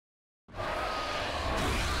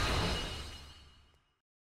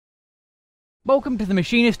Welcome to the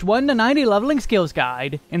Machinist 1 to 90 Leveling Skills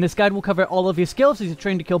Guide. In this guide we'll cover all of your skills as you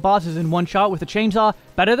train to kill bosses in one shot with a chainsaw,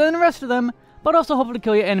 better than the rest of them, but also hopefully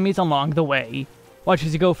kill your enemies along the way. Watch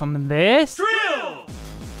as you go from this... Drill!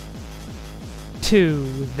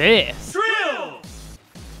 To this. Drill!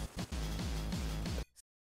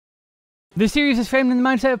 This series is framed in the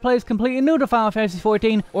mindset of players completely new to Final Fantasy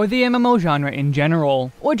XIV, or the MMO genre in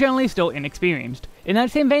general, or generally still inexperienced. In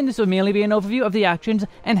that same vein, this will merely be an overview of the actions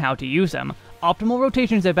and how to use them. Optimal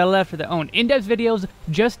rotations are better left for their own in-depth videos,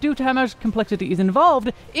 just due to how much complexity is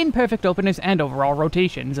involved in perfect openness and overall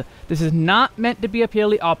rotations. This is not meant to be a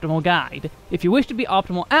purely optimal guide. If you wish to be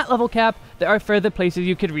optimal at level cap, there are further places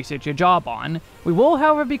you could research your job on. We will,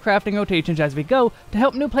 however, be crafting rotations as we go to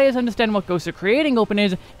help new players understand what goes to creating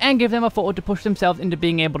openers and give them a foothold to push themselves into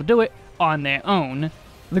being able to do it on their own.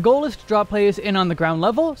 The goal is to drop players in on the ground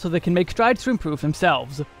level so they can make strides to improve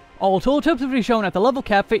themselves. All tooltips will be shown at the level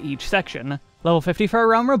cap for each section. Level 50 for A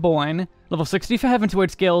Realm Reborn, level 60 for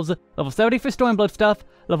Heavensward skills, level 70 for Stormblood stuff,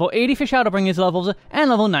 level 80 for Shadowbringers levels,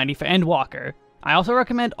 and level 90 for Endwalker. I also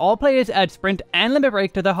recommend all players add Sprint and Limit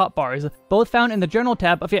Break to their hotbars, both found in the Journal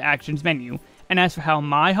tab of your Actions menu. And as for how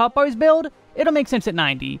my hotbars build, it'll make sense at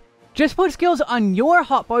 90. Just put skills on your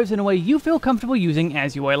hotbars in a way you feel comfortable using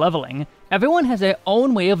as you are leveling. Everyone has their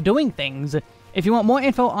own way of doing things. If you want more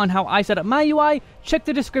info on how I set up my UI, check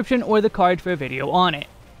the description or the card for a video on it.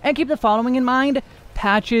 And keep the following in mind,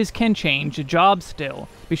 patches can change jobs still.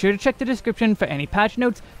 Be sure to check the description for any patch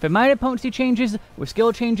notes for minor potency changes, or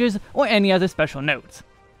skill changes, or any other special notes.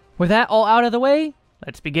 With that all out of the way,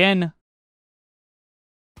 let's begin.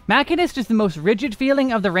 Machinist is the most rigid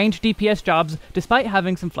feeling of the ranged DPS jobs, despite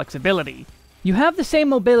having some flexibility. You have the same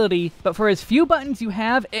mobility, but for as few buttons you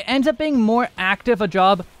have, it ends up being more active a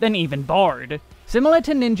job than even Bard. Similar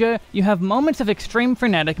to Ninja, you have moments of extreme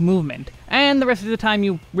frenetic movement, and the rest of the time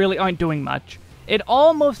you really aren't doing much. It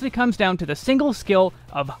all mostly comes down to the single skill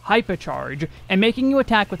of Hypercharge, and making you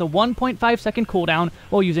attack with a 1.5 second cooldown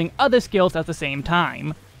while using other skills at the same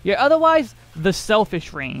time. You're otherwise the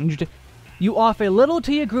selfish ranged. You offer little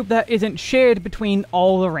to your group that isn't shared between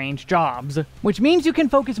all the ranged jobs, which means you can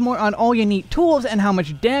focus more on all your neat tools and how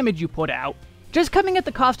much damage you put out, just coming at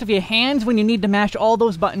the cost of your hands when you need to mash all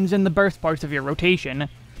those buttons in the burst parts of your rotation.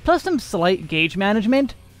 Plus some slight gauge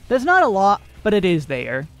management. There's not a lot, but it is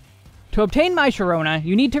there. To obtain My Sharona,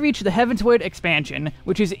 you need to reach the Heavensward expansion,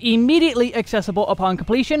 which is immediately accessible upon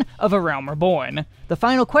completion of A Realm Reborn. The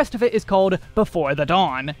final quest of it is called Before the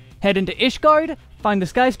Dawn. Head into Ishgard, find the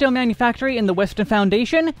Skystone Manufactory in the Western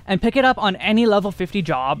Foundation, and pick it up on any level 50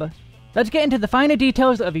 job. Let's get into the finer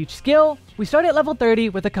details of each skill. We start at level 30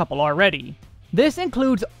 with a couple already. This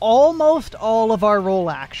includes almost all of our role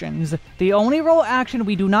actions. The only role action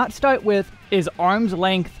we do not start with is Arm's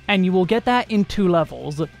Length, and you will get that in 2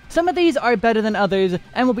 levels. Some of these are better than others,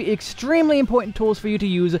 and will be extremely important tools for you to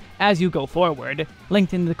use as you go forward.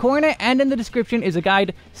 Linked in the corner and in the description is a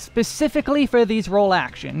guide specifically for these role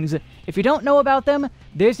actions. If you don't know about them,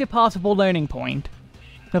 there's your possible learning point.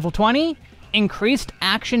 Level 20, Increased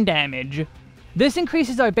Action Damage. This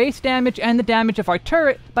increases our base damage and the damage of our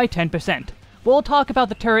turret by 10%. We'll talk about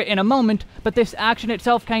the turret in a moment, but this action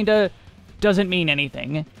itself kinda doesn't mean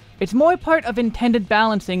anything. It's more part of intended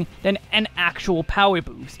balancing than an actual power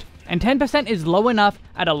boost, and 10% is low enough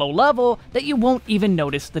at a low level that you won't even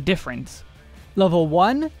notice the difference. Level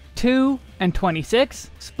 1, 2, and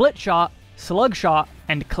 26, Split Shot, Slug Shot,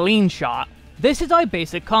 and Clean Shot. This is our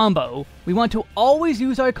basic combo. We want to always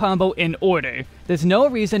use our combo in order. There's no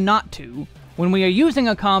reason not to. When we are using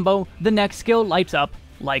a combo, the next skill lights up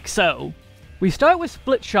like so. We start with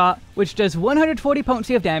Split Shot, which does 140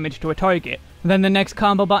 potency of damage to a target. Then the next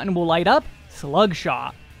combo button will light up, Slug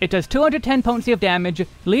Shot. It does 210 potency of damage,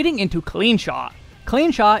 leading into Clean Shot.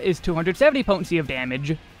 Clean Shot is 270 potency of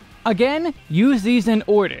damage. Again, use these in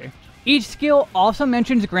order. Each skill also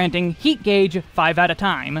mentions granting Heat Gauge 5 at a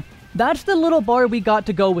time. That's the little bar we got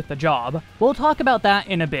to go with the job. We'll talk about that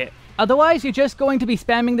in a bit. Otherwise, you're just going to be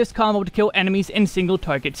spamming this combo to kill enemies in single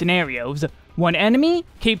target scenarios. One enemy,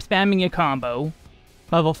 keep spamming your combo.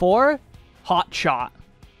 Level 4, Hot Shot.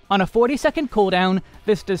 On a 40-second cooldown,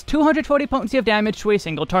 this does 240 potency of damage to a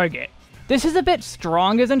single target. This is a bit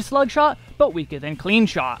stronger than Slug Shot, but weaker than Clean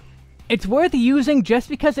Shot. It's worth using just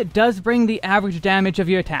because it does bring the average damage of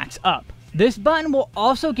your attacks up. This button will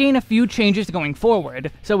also gain a few changes going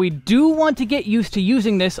forward, so we do want to get used to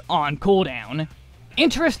using this on cooldown.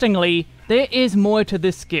 Interestingly, there is more to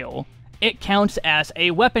this skill. It counts as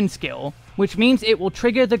a weapon skill, which means it will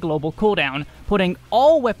trigger the global cooldown, putting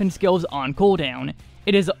all weapon skills on cooldown.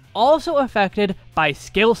 It is also affected by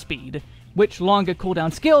skill speed, which longer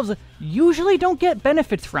cooldown skills usually don't get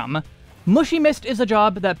benefits from. Machinists is a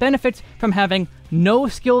job that benefits from having no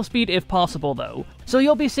skill speed if possible though, so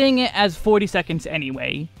you'll be seeing it as 40 seconds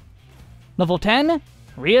anyway. Level 10,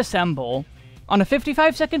 Reassemble. On a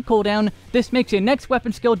 55-second cooldown, this makes your next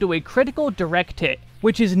weapon skill do a critical direct hit,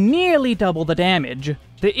 which is nearly double the damage.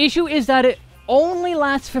 The issue is that it only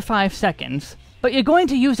lasts for 5 seconds, but you're going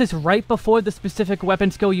to use this right before the specific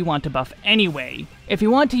weapon skill you want to buff anyway. If you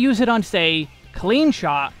want to use it on, say, Clean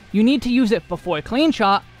Shot, you need to use it before Clean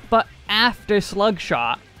Shot, but after Slug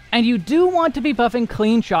Shot. And you do want to be buffing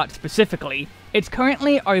Clean Shot specifically. It's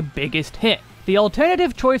currently our biggest hit. The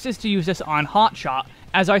alternative choice is to use this on Hot Shot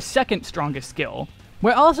as our second strongest skill.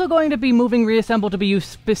 We're also going to be moving Reassemble to be used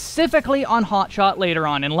specifically on Hot Shot later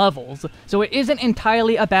on in levels, so it isn't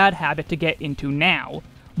entirely a bad habit to get into now.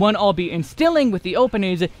 One I'll be instilling with the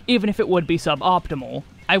openers, even if it would be suboptimal.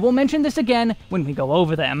 I will mention this again when we go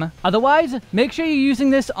over them. Otherwise, make sure you're using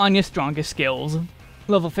this on your strongest skills.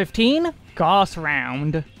 Level 15, Gauss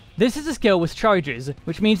Round. This is a skill with charges,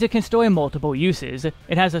 which means it can store multiple uses.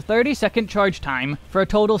 It has a 30-second charge time, for a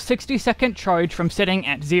total 60-second charge from sitting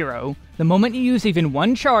at 0. The moment you use even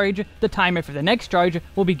one charge, the timer for the next charge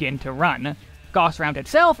will begin to run. Gauss Round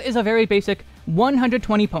itself is a very basic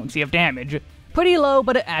 120 potency of damage. Pretty low,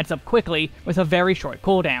 but it adds up quickly, with a very short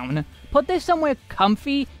cooldown. Put this somewhere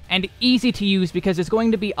comfy and easy to use because there's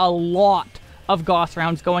going to be a lot of Gauss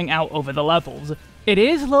Rounds going out over the levels. It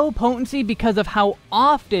is low potency because of how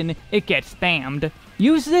often it gets spammed.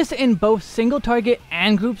 Use this in both single target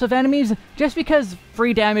and groups of enemies, just because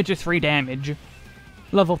free damage is free damage.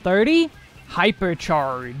 Level 30,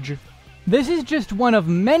 Hypercharge. This is just one of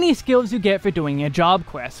many skills you get for doing your job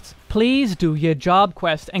quests. Please do your job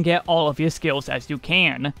quests and get all of your skills as you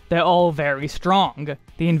can. They're all very strong.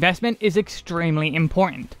 The investment is extremely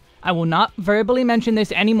important. I will not verbally mention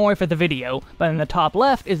this anymore for the video, but in the top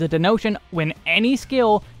left is a denotation when any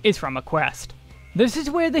skill is from a quest. This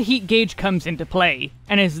is where the heat gauge comes into play,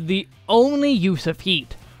 and is the only use of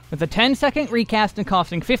heat. With a 10-second recast and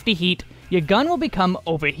costing 50 heat, your gun will become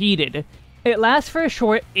overheated. It lasts for a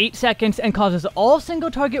short 8 seconds and causes all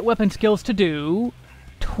single target weapon skills to do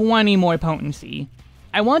 20 more potency.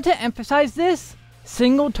 I want to emphasize this,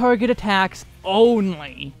 single target attacks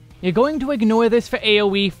only. You're going to ignore this for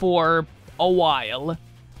AoE for a while.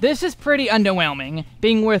 This is pretty underwhelming,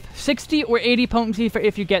 being worth 60 or 80 potency for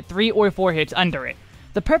if you get 3 or 4 hits under it.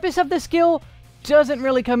 The purpose of this skill doesn't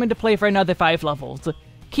really come into play for another 5 levels.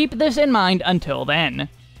 Keep this in mind until then.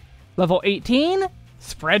 Level 18,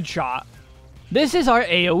 Spread Shot. This is our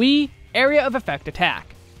AoE, Area of Effect attack.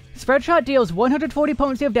 Spread Shot deals 140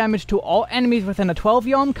 potency of damage to all enemies within a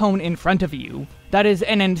 12-yalm cone in front of you. That is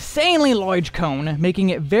an insanely large cone, making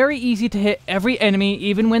it very easy to hit every enemy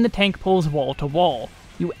even when the tank pulls wall to wall.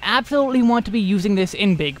 You absolutely want to be using this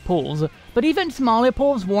in big pulls, but even smaller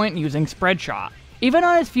pulls warrant using Spread Shot. Even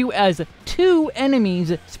on as few as 2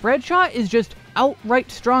 enemies, Spread Shot is just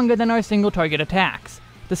outright stronger than our single target attacks.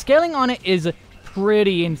 The scaling on it is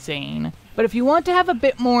pretty insane, but if you want to have a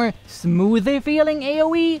bit more smoother feeling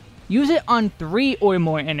AoE, use it on 3 or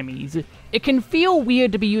more enemies. It can feel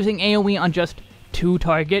weird to be using AoE on just 2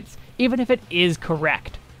 targets, even if it is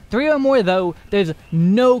correct. 3 or more though, there's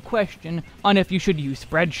no question on if you should use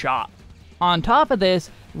Spread Shot. On top of this,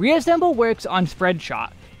 Reassemble works on Spread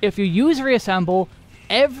Shot. If you use Reassemble,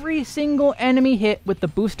 every single enemy hit with the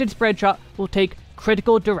boosted Spread Shot will take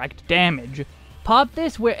critical direct damage. Pop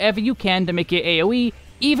this wherever you can to make your AoE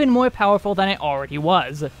even more powerful than it already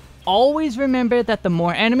was. Always remember that the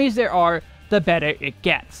more enemies there are, the better it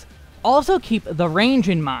gets. Also keep the range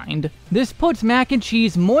in mind. This puts Mac and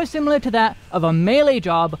Cheese more similar to that of a melee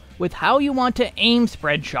job with how you want to aim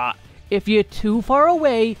Spread Shot. If you're too far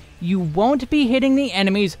away, you won't be hitting the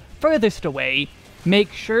enemies furthest away.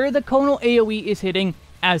 Make sure the conal AoE is hitting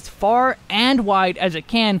as far and wide as it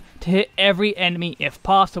can to hit every enemy if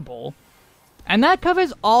possible. And that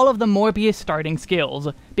covers all of the Morbius starting skills.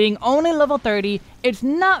 Being only level 30, it's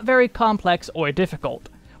not very complex or difficult.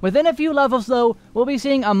 Within a few levels though, we'll be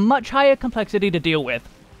seeing a much higher complexity to deal with.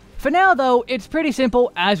 For now though, it's pretty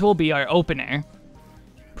simple as will be our opener.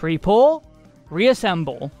 Pre-pull,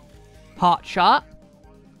 Reassemble, Hot Shot,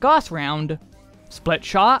 Gauss Round, Split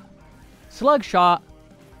Shot, Slug Shot,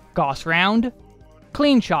 Gauss Round,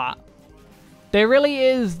 Clean Shot. There really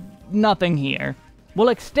is nothing here. We'll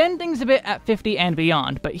extend things a bit at 50 and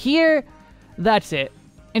beyond, but here, that's it.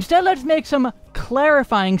 Instead, let's make some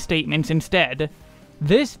clarifying statements instead.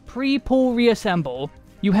 This pre-pull Reassemble,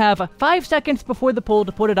 you have 5 seconds before the pull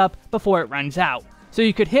to put it up before it runs out. So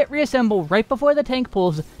you could hit Reassemble right before the tank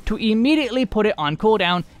pulls to immediately put it on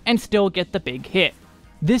cooldown and still get the big hit.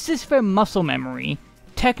 This is for muscle memory.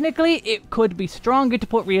 Technically, it could be stronger to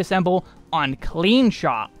put Reassemble on Clean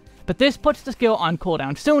Shot, but this puts the skill on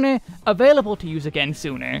cooldown sooner, available to use again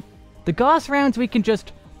sooner. The Gauss rounds we can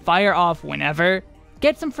just fire off whenever,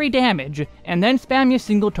 get some free damage, and then spam your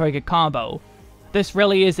single target combo. This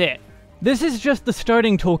really is it. This is just the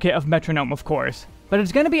starting toolkit of Metronome, of course, but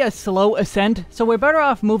it's going to be a slow ascent, so we're better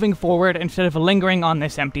off moving forward instead of lingering on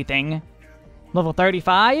this empty thing. Level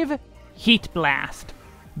 35, Heat Blast.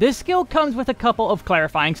 This skill comes with a couple of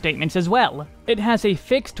clarifying statements as well. It has a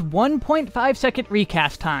fixed 1.5 second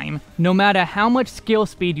recast time, no matter how much skill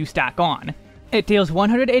speed you stack on. It deals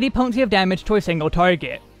 180 potency of damage to a single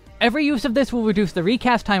target. Every use of this will reduce the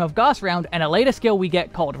recast time of Gauss Round and a later skill we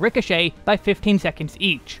get called Ricochet by 15 seconds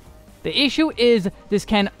each. The issue is, this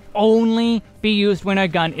can only be used when our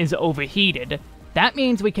gun is overheated. That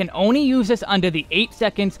means we can only use this under the 8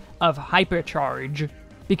 seconds of Hypercharge.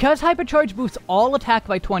 Because Hypercharge boosts all attack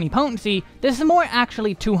by 20 potency, this is more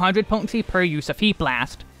actually 200 potency per use of Heat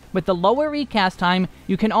Blast. With the lower recast time,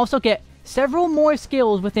 you can also get several more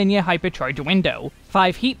skills within your Hypercharge window,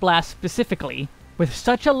 5 Heat Blasts specifically. With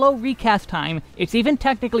such a low recast time, it's even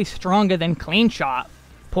technically stronger than Clean Shot.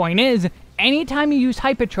 Point is, anytime you use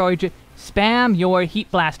Hypercharge, spam your Heat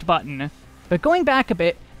Blast button. But going back a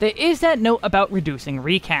bit, there is that note about reducing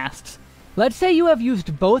recasts. Let's say you have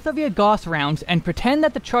used both of your Gauss rounds and pretend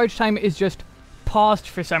that the charge time is just paused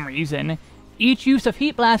for some reason. Each use of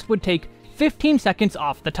Heat Blast would take 15 seconds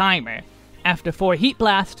off the timer. After 4 Heat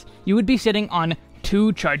Blasts, you would be sitting on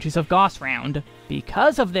 2 charges of Gauss round.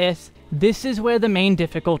 Because of this is where the main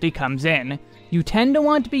difficulty comes in. You tend to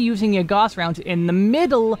want to be using your Gauss rounds in the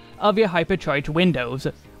middle of your Hypercharge windows,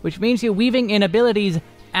 which means you're weaving in abilities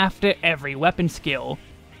after every weapon skill.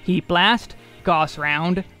 Heat Blast, Gauss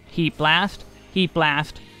round, Heat Blast,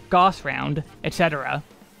 Gauss round, etc.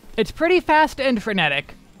 It's pretty fast and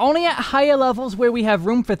frenetic. Only at higher levels where we have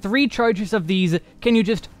room for 3 charges of these can you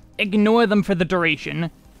just ignore them for the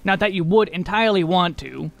duration. Not that you would entirely want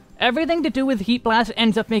to. Everything to do with Heat Blast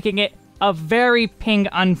ends up making it a very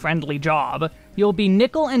ping-unfriendly job. You'll be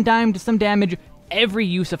nickel and dimed some damage every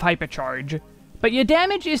use of Hypercharge. But your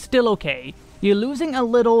damage is still okay. You're losing a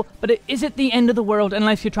little, but it isn't the end of the world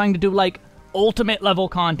unless you're trying to do, like, ultimate level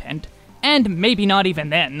content. And maybe not even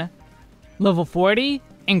then. Level 40,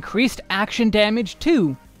 Increased Action Damage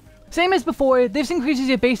 2. Same as before, this increases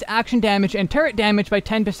your base action damage and turret damage by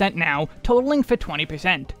 10% now, totaling for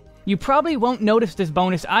 20%. You probably won't notice this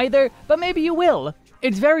bonus either, but maybe you will.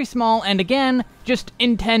 It's very small and again, just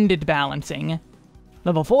intended balancing.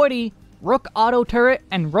 Level 40, Rook Auto Turret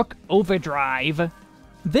and Rook Overdrive.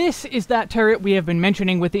 This is that turret we have been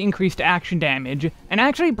mentioning with the increased action damage, and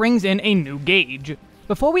actually brings in a new gauge.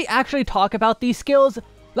 Before we actually talk about these skills,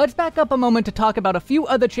 let's back up a moment to talk about a few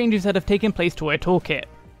other changes that have taken place to our toolkit.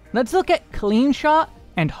 Let's look at Clean Shot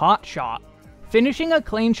and Hot Shot. Finishing a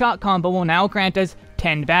Clean Shot combo will now grant us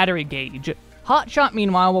 10 battery gauge. Hot Shot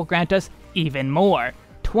meanwhile will grant us even more,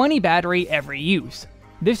 20 battery every use.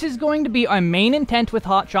 This is going to be our main intent with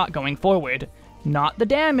Hot Shot going forward. Not the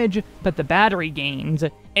damage, but the battery gains.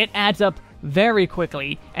 It adds up very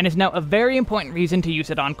quickly, and is now a very important reason to use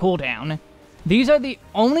it on cooldown. These are the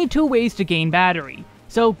only 2 ways to gain battery,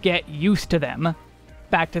 so get used to them.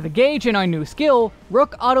 Back to the gauge in our new skill,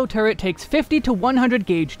 Rook Auto Turret takes 50 to 100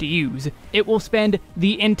 gauge to use. It will spend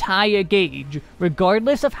the entire gauge,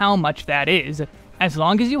 regardless of how much that is. As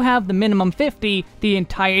long as you have the minimum 50, the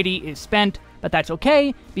entirety is spent, but that's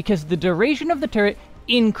okay, because the duration of the turret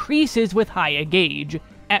increases with higher gauge.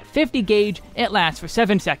 At 50 gauge, it lasts for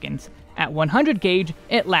 7 seconds. At 100 gauge,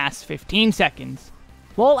 it lasts 15 seconds.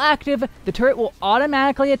 While active, the turret will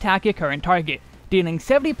automatically attack your current target, dealing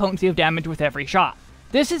 70 potency of damage with every shot.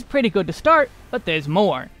 This is pretty good to start, but there's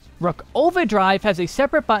more. Rook Overdrive has a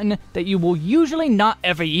separate button that you will usually not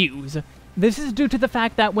ever use. This is due to the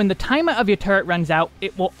fact that when the timer of your turret runs out,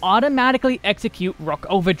 it will automatically execute Rook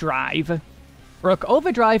Overdrive. Rook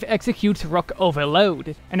Overdrive executes Rook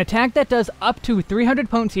Overload, an attack that does up to 300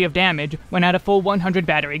 potency of damage when at a full 100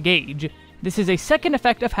 battery gauge. This is a second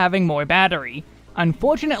effect of having more battery.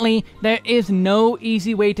 Unfortunately, there is no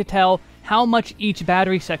easy way to tell how much each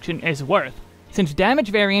battery section is worth, since damage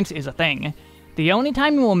variance is a thing. The only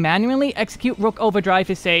time you will manually execute Rook Overdrive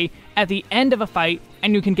is, say, at the end of a fight,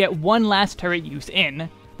 and you can get one last turret use in.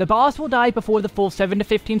 The boss will die before the full 7 to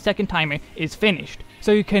 15 second timer is finished,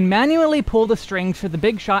 so you can manually pull the strings for the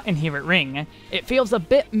big shot and hear it ring. It feels a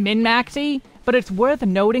bit min-maxy, but it's worth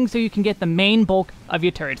noting so you can get the main bulk of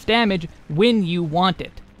your turret's damage when you want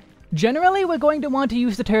it. Generally, we're going to want to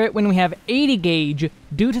use the turret when we have 80 gauge,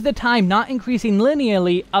 due to the time not increasing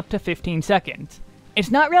linearly up to 15 seconds. It's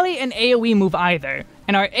not really an AoE move either,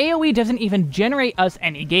 and our AoE doesn't even generate us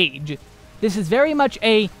any gauge. This is very much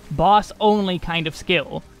a boss-only kind of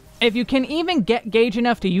skill. If you can even get gauge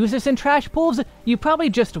enough to use this in trash pools, you probably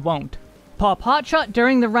just won't. Pop Hotshot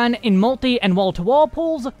during the run in multi and wall-to-wall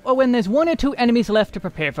pools, or when there's 1 or 2 enemies left to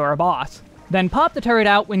prepare for a boss. Then pop the turret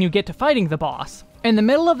out when you get to fighting the boss. In the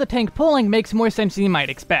middle of the tank pulling makes more sense than you might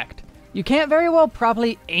expect. You can't very well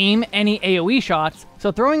properly aim any AoE shots,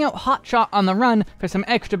 so throwing out Hotshot on the run for some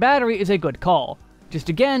extra battery is a good call. Just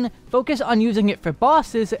again, focus on using it for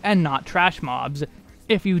bosses and not trash mobs.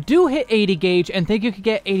 If you do hit 80 gauge and think you could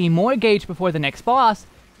get 80 more gauge before the next boss,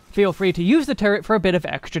 feel free to use the turret for a bit of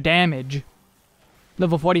extra damage.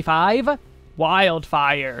 Level 45,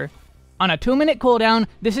 Wildfire. On a 2-minute cooldown,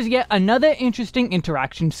 this is yet another interesting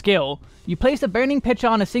interaction skill. You place a burning pitch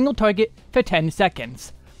on a single target for 10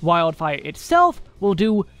 seconds. Wildfire itself will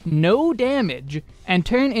do no damage, and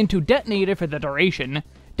turn into Detonator for the duration.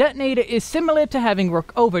 Detonator is similar to having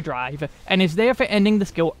Rook Overdrive, and is there for ending the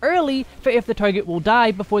skill early for if the target will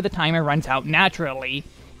die before the timer runs out naturally.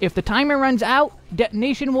 If the timer runs out,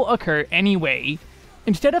 detonation will occur anyway.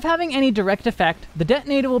 Instead of having any direct effect, the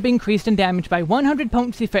detonator will be increased in damage by 100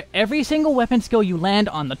 potency for every single weapon skill you land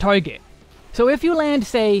on the target. So if you land,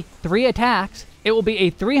 say, 3 attacks, it will be a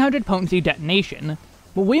 300 potency detonation.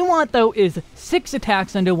 What we want though is 6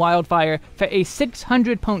 attacks under Wildfire for a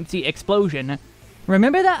 600 potency explosion.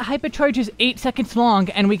 Remember that Hypercharge is 8 seconds long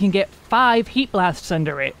and we can get 5 heat blasts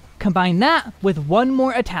under it. Combine that with 1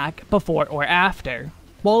 more attack before or after.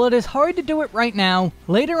 While it is hard to do it right now,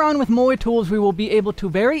 later on with more tools we will be able to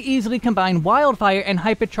very easily combine Wildfire and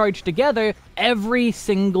Hypercharge together every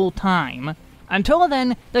single time. Until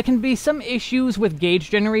then, there can be some issues with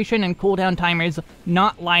gauge generation and cooldown timers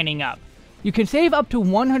not lining up. You can save up to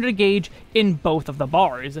 100 gauge in both of the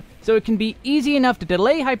bars, so it can be easy enough to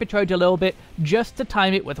delay Hypercharge a little bit just to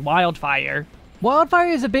time it with Wildfire. Wildfire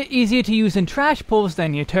is a bit easier to use in trash pools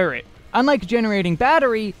than your turret. Unlike generating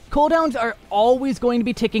battery, cooldowns are always going to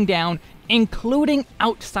be ticking down, including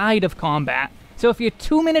outside of combat. So if you're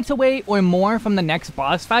 2 minutes away or more from the next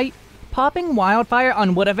boss fight, popping Wildfire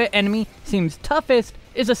on whatever enemy seems toughest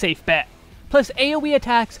is a safe bet. Plus AoE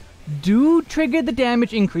attacks do trigger the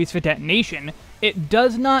damage increase for detonation. It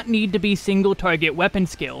does not need to be single target weapon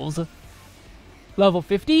skills. Level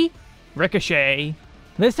 50, Ricochet.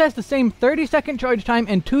 This has the same 30-second charge time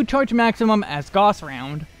and 2 charge maximum as Gauss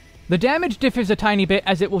Round. The damage differs a tiny bit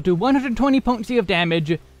as it will do 120 potency of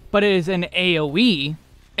damage, but it is an AoE.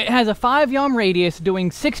 It has a 5 yalm radius doing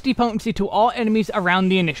 60 potency to all enemies around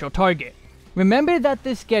the initial target. Remember that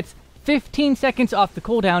this gets 15 seconds off the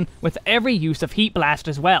cooldown with every use of Heat Blast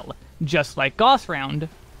as well, just like Gauss Round.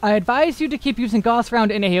 I advise you to keep using Gauss Round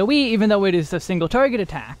in AoE even though it is a single target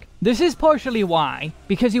attack. This is partially why,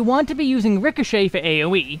 because you want to be using Ricochet for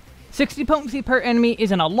AoE. 60 potency per enemy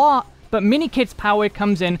isn't a lot, but Minikit's power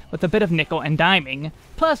comes in with a bit of nickel and diming.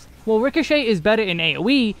 Plus, while Ricochet is better in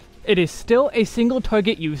AoE, it is still a single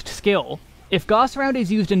target used skill. If Gauss Round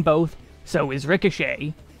is used in both, so is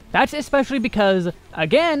Ricochet. That's especially because,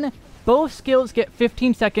 again, both skills get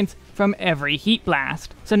 15 seconds from every Heat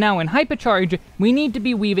Blast. So now in Hypercharge, we need to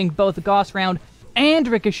be weaving both Gauss Round and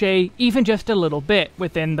Ricochet even just a little bit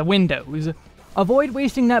within the windows. Avoid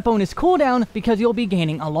wasting that bonus cooldown because you'll be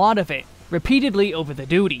gaining a lot of it, repeatedly over the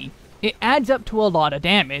duty. It adds up to a lot of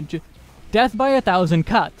damage. Death by 1,000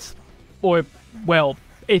 cuts. Or, well,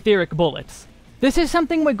 etheric bullets. This is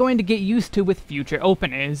something we're going to get used to with future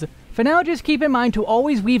openers. For now, just keep in mind to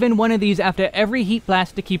always weave in one of these after every Heat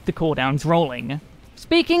Blast to keep the cooldowns rolling.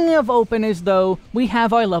 Speaking of openers though, we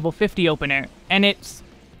have our level 50 opener, and it's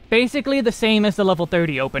basically the same as the level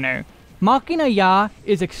 30 opener. Machina Ya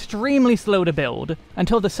is extremely slow to build,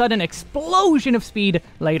 until the sudden explosion of speed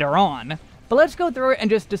later on. But let's go through it and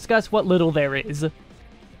just discuss what little there is.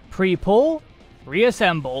 Pre-pull,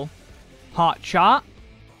 reassemble, hot shot,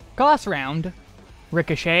 Gauss Round,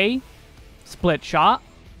 ricochet, split shot,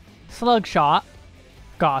 slug shot,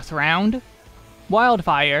 Gauss Round,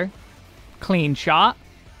 wildfire, clean shot,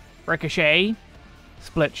 ricochet,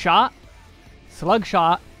 split shot, slug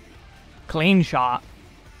shot, clean shot.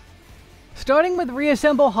 Starting with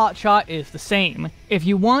reassemble hot shot is the same. If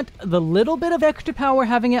you want the little bit of extra power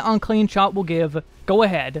having it on clean shot will give, go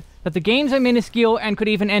ahead. But the gains are minuscule and could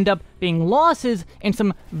even end up being losses in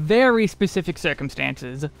some very specific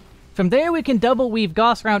circumstances. From there we can double weave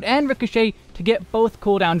Gauss Round and Ricochet to get both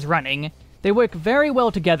cooldowns running. They work very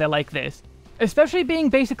well together like this, especially being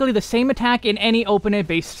basically the same attack in any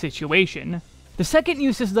opener-based situation. The second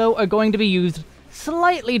uses though are going to be used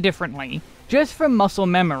slightly differently, just for muscle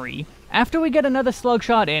memory. After we get another slug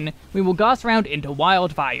shot in, we will Gauss Round into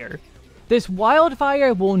Wildfire. This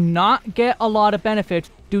Wildfire will not get a lot of benefits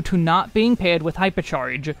due to not being paired with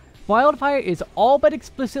Hypercharge. Wildfire is all but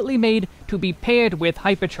explicitly made to be paired with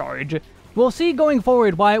Hypercharge. We'll see going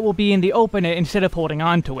forward why it will be in the opener instead of holding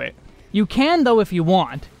on to it. You can though if you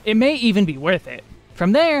want, it may even be worth it.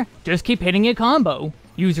 From there, just keep hitting your combo.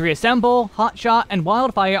 Use Reassemble, Hotshot, and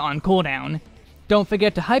Wildfire on cooldown. Don't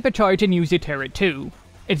forget to Hypercharge and use your turret too.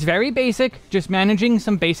 It's very basic, just managing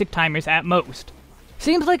some basic timers at most.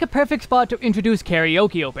 Seems like a perfect spot to introduce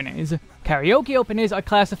karaoke openers. Karaoke openers are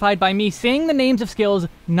classified by me saying the names of skills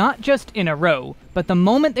not just in a row, but the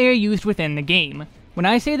moment they are used within the game. When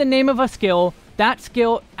I say the name of a skill, that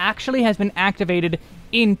skill actually has been activated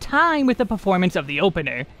in time with the performance of the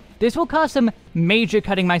opener. This will cause some major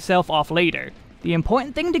cutting myself off later. The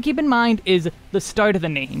important thing to keep in mind is the start of the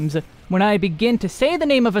names. When I begin to say the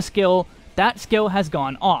name of a skill, that skill has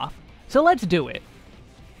gone off. So let's do it.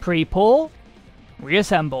 Pre-pull,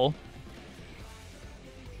 Reassemble,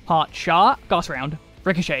 Hot Shot, Gauss Round,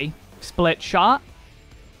 Ricochet, Split Shot,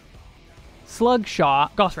 Slug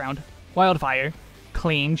Shot, Gauss Round, Wildfire,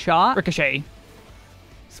 Clean Shot, Ricochet,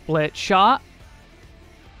 Split Shot,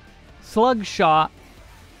 Slug Shot,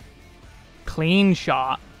 Clean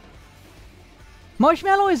Shot.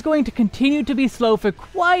 Marshmallow is going to continue to be slow for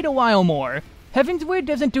quite a while more. Heaven's Word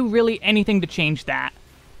doesn't do really anything to change that.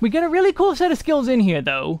 We get a really cool set of skills in here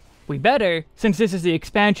though. We better, since this is the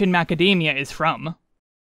expansion Macadamia is from.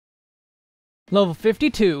 Level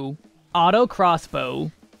 52, Auto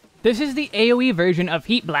Crossbow. This is the AoE version of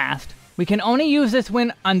Heat Blast. We can only use this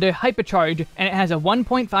when under Hypercharge, and it has a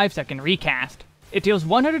 1.5 second recast. It deals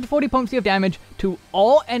 140 potency of damage to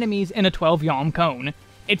all enemies in a 12 yalm cone.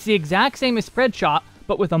 It's the exact same as Spread Shot,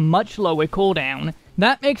 but with a much lower cooldown.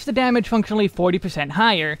 That makes the damage functionally 40%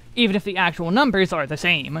 higher, even if the actual numbers are the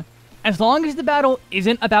same. As long as the battle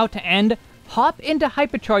isn't about to end, hop into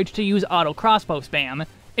Hypercharge to use auto crossbow spam.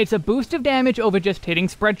 It's a boost of damage over just hitting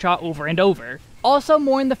Spread Shot over and over. Also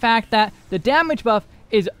mourn the fact that the damage buff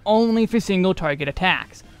is only for single target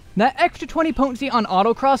attacks. That extra 20 potency on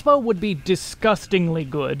auto crossbow would be disgustingly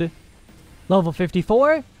good. Level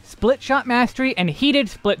 54, Split Shot Mastery and Heated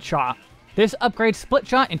Split Shot. This upgrades Split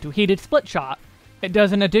Shot into Heated Split Shot. It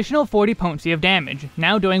does an additional 40 potency of damage,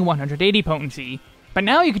 now doing 180 potency. But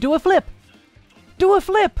now you can do a flip! Do a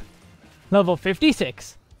flip! Level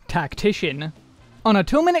 56, Tactician. On a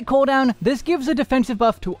 2-minute cooldown, this gives a defensive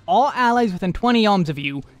buff to all allies within 20 yalms of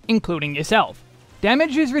you, including yourself.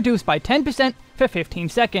 Damage is reduced by 10% for 15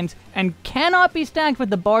 seconds, and cannot be stacked with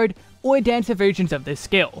the Bard or Dancer versions of this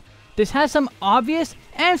skill. This has some obvious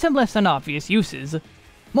and some less than obvious uses.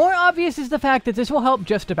 More obvious is the fact that this will help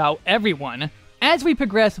just about everyone. As we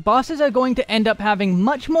progress, bosses are going to end up having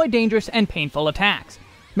much more dangerous and painful attacks.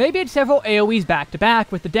 Maybe it's several AoEs back to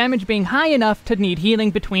back, with the damage being high enough to need healing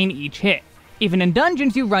between each hit. Even in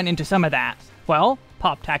dungeons you run into some of that. Well,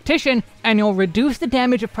 pop Tactician, and you'll reduce the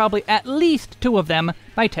damage of probably at least 2 of them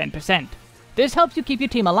by 10%. This helps you keep your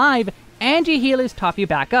team alive, and your healers top you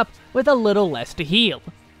back up with a little less to heal.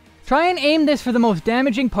 Try and aim this for the most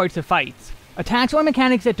damaging parts of fights. Attacks or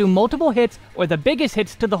mechanics that do multiple hits or the biggest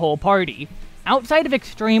hits to the whole party. Outside of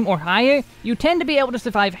extreme or higher, you tend to be able to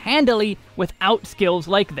survive handily without skills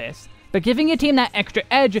like this, but giving your team that extra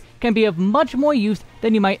edge can be of much more use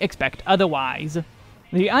than you might expect otherwise.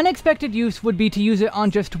 The unexpected use would be to use it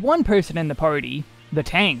on just one person in the party, the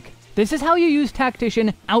tank. This is how you use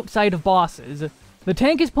Tactician outside of bosses. The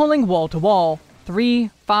tank is pulling wall to wall,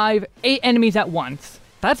 3, 5, 8 enemies at once.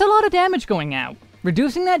 That's a lot of damage going out.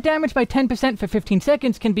 Reducing that damage by 10% for 15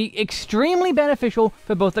 seconds can be extremely beneficial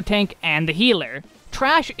for both the tank and the healer.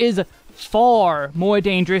 Trash is far more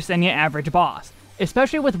dangerous than your average boss,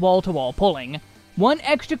 especially with wall-to-wall pulling. One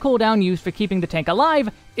extra cooldown used for keeping the tank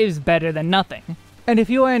alive is better than nothing. And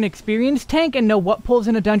if you are an experienced tank and know what pulls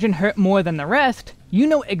in a dungeon hurt more than the rest, you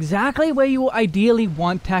know exactly where you will ideally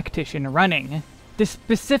want Tactician running. This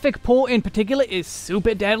specific pull in particular is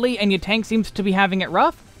super deadly and your tank seems to be having it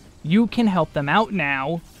rough? You can help them out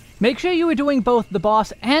now. Make sure you are doing both the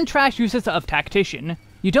boss and trash uses of Tactician.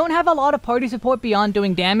 You don't have a lot of party support beyond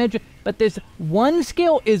doing damage, but this one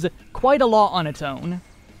skill is quite a lot on its own.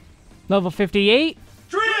 Level 58,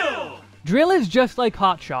 Drill! Drill is just like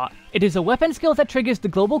Hotshot. It is a weapon skill that triggers the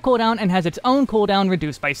global cooldown and has its own cooldown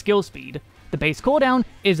reduced by skill speed. The base cooldown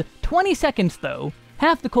is 20 seconds though,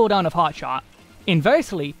 half the cooldown of Hotshot.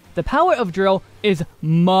 Inversely, the power of Drill is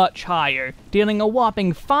much higher, dealing a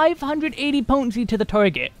whopping 580 potency to the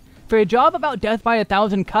target. For a job about death by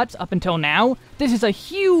 1,000 cuts up until now, this is a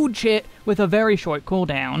huge hit with a very short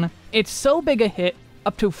cooldown. It's so big a hit,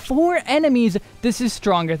 up to 4 enemies, this is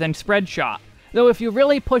stronger than Spread Shot. though if you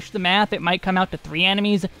really push the math it might come out to 3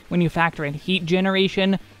 enemies when you factor in heat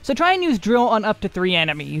generation, so try and use drill on up to 3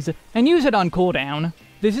 enemies, and use it on cooldown.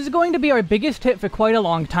 This is going to be our biggest hit for quite a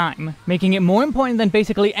long time, making it more important than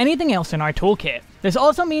basically anything else in our toolkit. This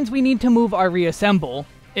also means we need to move our reassemble.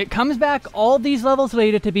 It comes back all these levels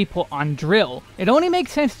later to be put on drill. It only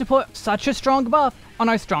makes sense to put such a strong buff on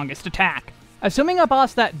our strongest attack. Assuming a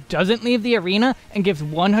boss that doesn't leave the arena and gives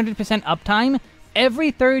 100% uptime,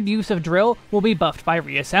 every third use of drill will be buffed by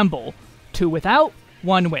reassemble. 2 without,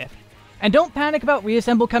 1 with. And don't panic about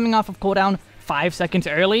reassemble coming off of cooldown 5 seconds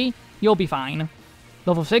early, you'll be fine.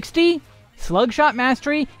 Level 60, Slugshot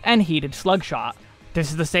Mastery and Heated Slugshot. This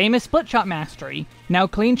is the same as Split Shot Mastery. Now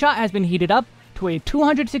Clean Shot has been heated up to a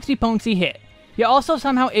 260 potency hit. You're also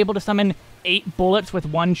somehow able to summon 8 bullets with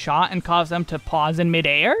 1 shot and cause them to pause in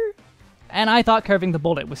midair? And I thought curving the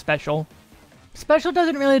bullet was special. Special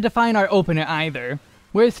doesn't really define our opener either.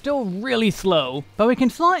 We're still really slow, but we can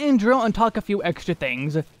slot in drill and talk a few extra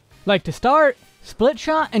things. Like to start, Split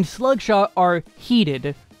Shot and Slug Shot are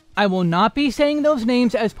heated. I will not be saying those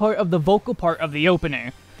names as part of the vocal part of the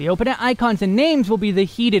opener. The opener icons and names will be the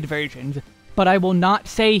heated versions, but I will not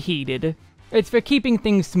say heated. It's for keeping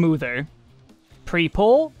things smoother.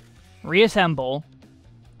 Pre-pull, reassemble,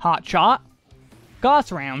 hot shot,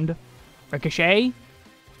 Gauss round, ricochet,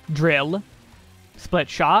 drill, split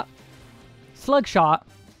shot, slug shot,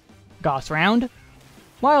 Gauss round,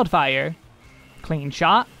 wildfire, clean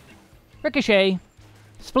shot, ricochet,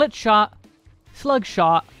 split shot, slug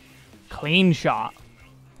shot, clean shot.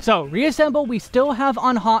 So, reassemble we still have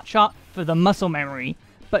on hot shot for the muscle memory,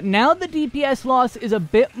 but now the DPS loss is a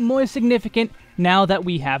bit more significant now that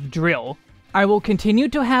we have drill. I will continue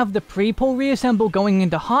to have the pre-pull reassemble going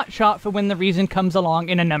into hot shot for when the reason comes along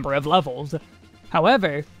in a number of levels.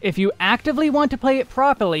 However, if you actively want to play it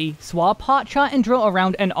properly, swap hot shot and drill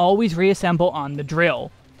around and always reassemble on the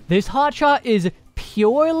drill. This hot shot is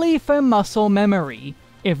purely for muscle memory.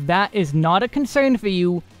 If that is not a concern for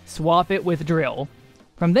you, swap it with drill.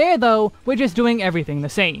 From there though, we're just doing everything the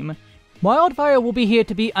same. Wildfire will be here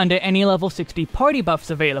to be under any level 60 party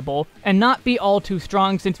buffs available, and not be all too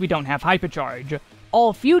strong since we don't have Hypercharge.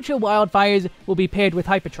 All future Wildfires will be paired with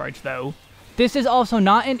Hypercharge though. This is also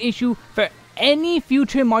not an issue for any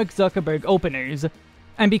future Mark Zuckerberg openers.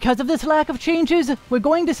 And because of this lack of changes, we're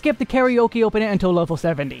going to skip the karaoke opener until level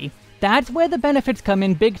 70. That's where the benefits come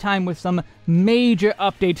in big time with some major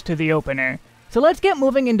updates to the opener. So let's get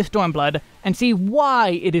moving into Stormblood and see why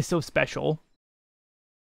it is so special.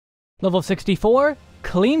 Level 64,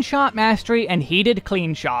 Clean Shot Mastery and Heated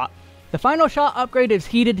Clean Shot. The final shot upgrade is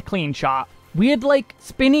Heated Clean Shot. Weird like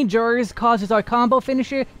spinny jars causes our combo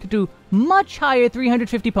finisher to do much higher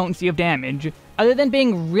 350 potency of damage. Other than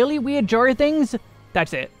being really weird jar things,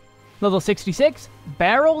 that's it. Level 66,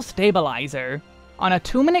 Barrel Stabilizer. On a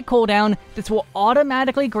 2-minute cooldown, this will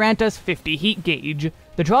automatically grant us 50 heat gauge.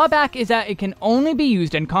 The drawback is that it can only be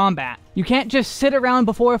used in combat. You can't just sit around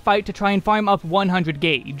before a fight to try and farm up 100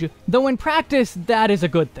 gauge, though in practice that is a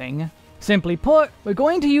good thing. Simply put, we're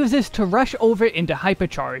going to use this to rush over into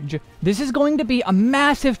Hypercharge. This is going to be a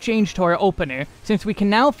massive change to our opener, since we can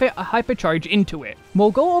now fit a Hypercharge into it.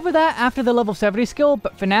 We'll go over that after the level 70 skill,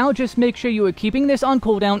 but for now just make sure you are keeping this on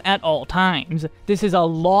cooldown at all times. This is a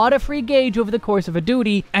lot of free gauge over the course of a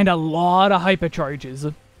duty, and a lot of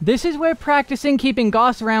Hypercharges. This is where practicing keeping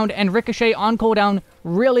Gauss round and Ricochet on cooldown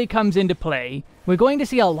really comes into play. We're going to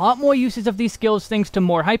see a lot more uses of these skills thanks to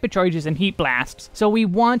more Hypercharges and Heat Blasts, so we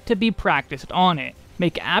want to be practiced on it.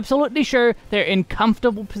 Make absolutely sure they're in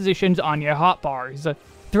comfortable positions on your hotbars.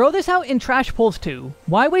 Throw this out in Trash Pulls too.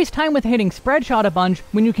 Why waste time with hitting Spread Shot a bunch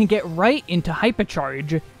when you can get right into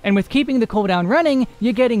Hypercharge? And with keeping the cooldown running,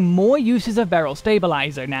 you're getting more uses of Barrel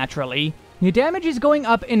Stabilizer naturally. Your damage is going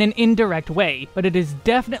up in an indirect way, but it is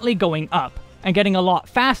definitely going up, and getting a lot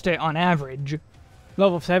faster on average.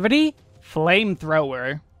 Level 70,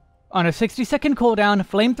 Flamethrower. On a 60-second cooldown,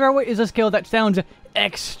 Flamethrower is a skill that sounds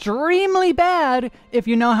extremely bad if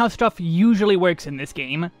you know how stuff usually works in this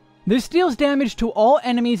game. This deals damage to all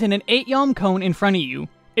enemies in an 8-yalm cone in front of you.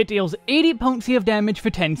 It deals 80 potency of damage for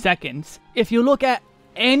 10 seconds. If you look at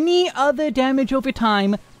any other damage over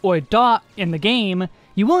time, or dot in the game,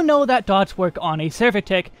 you will know that dots work on a server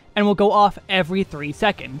tick and will go off every 3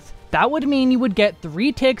 seconds. That would mean you would get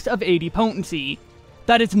 3 ticks of 80 potency.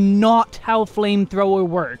 That is not how Flamethrower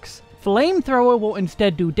works. Flamethrower will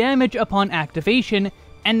instead do damage upon activation,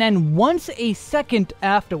 and then once a second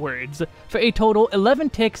afterwards, for a total 11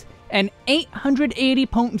 ticks and 880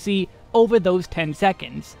 potency over those 10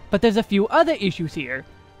 seconds. But there's a few other issues here.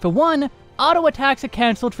 For one, auto attacks are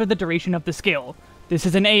cancelled for the duration of the skill. This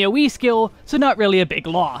is an AoE skill, so not really a big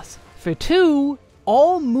loss. For 2,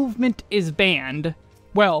 all movement is banned.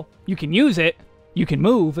 Well, you can use it, you can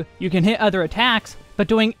move, you can hit other attacks, but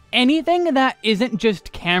doing anything that isn't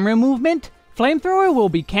just camera movement, Flamethrower will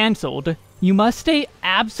be cancelled. You must stay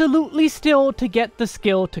absolutely still to get the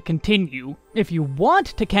skill to continue. If you want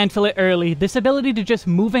to cancel it early, this ability to just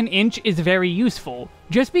move an inch is very useful.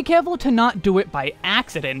 Just be careful to not do it by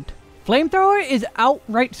accident. Flamethrower is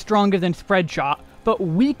outright stronger than Spread Shot, but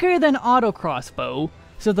weaker than Auto Crossbow.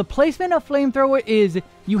 So the placement of Flamethrower is,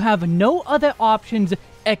 you have no other options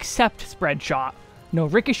except Spread Shot. No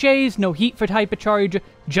ricochets, no heat for Hypercharge,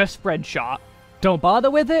 just Spread Shot. Don't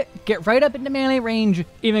bother with it, get right up into melee range,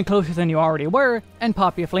 even closer than you already were, and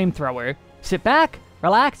pop your Flamethrower. Sit back,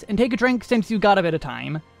 relax, and take a drink since you got a bit of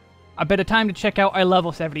time. A bit of time to check out our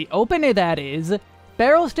level 70 opener, that is.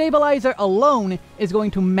 Barrel Stabilizer alone is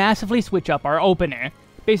going to massively switch up our opener.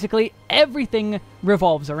 Basically, everything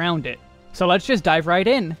revolves around it. So let's just dive right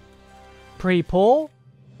in. Pre-pull,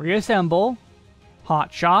 reassemble,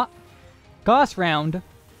 hot shot, Gauss round,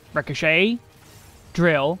 ricochet,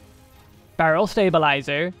 drill, barrel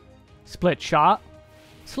stabilizer, split shot,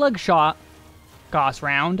 slug shot, Gauss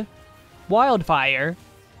round, wildfire,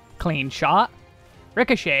 clean shot,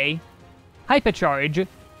 ricochet, hypercharge,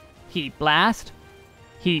 heat blast,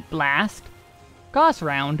 Gauss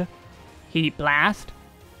round, heat blast,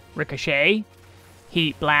 ricochet,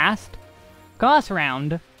 heat blast, Gauss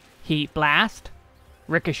round, heat blast,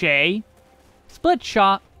 ricochet, split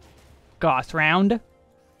shot, Gauss round,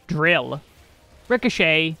 drill,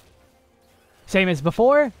 ricochet. Same as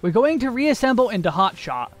before, we're going to reassemble into hot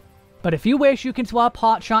shot. But if you wish, you can swap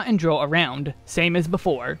hot shot and drill around, same as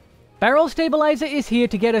before. Barrel Stabilizer is here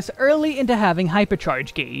to get us early into having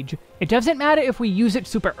Hypercharge gauge. It doesn't matter if we use it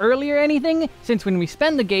super early or anything, since when we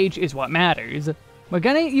spend the gauge is what matters. We're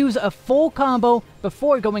gonna use a full combo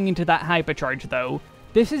before going into that Hypercharge though.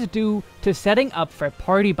 This is due to setting up for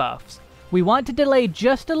party buffs. We want to delay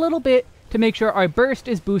just a little bit to make sure our burst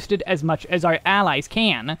is boosted as much as our allies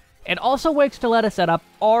can. It also works to let us set up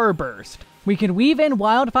our burst. We can weave in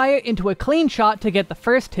Wildfire into a clean shot to get the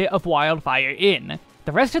first hit of Wildfire in.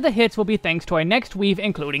 The rest of the hits will be thanks to our next weave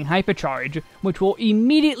including Hypercharge, which will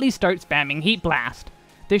immediately start spamming Heat Blast.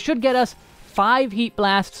 This should get us 5 Heat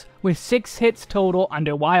Blasts with 6 hits total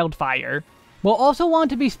under Wildfire. We'll also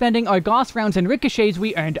want to be spending our Gauss rounds and ricochets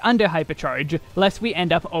we earned under Hypercharge, lest we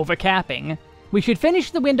end up overcapping. We should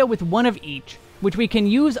finish the window with one of each, which we can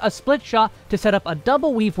use a split shot to set up a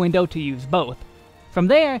double weave window to use both. From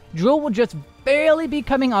there, Drill will just barely be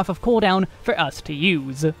coming off of cooldown for us to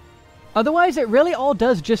use. Otherwise, it really all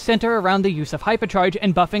does just center around the use of Hypercharge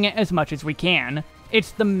and buffing it as much as we can.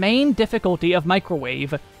 It's the main difficulty of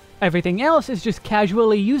Microwave. Everything else is just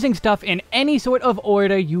casually using stuff in any sort of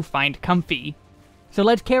order you find comfy. So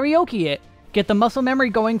let's karaoke it, get the muscle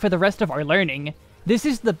memory going for the rest of our learning. This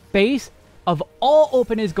is the base of all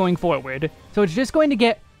openers going forward, so it's just going to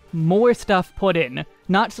get more stuff put in,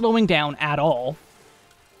 not slowing down at all.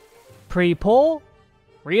 Pre-pull,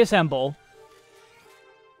 reassemble.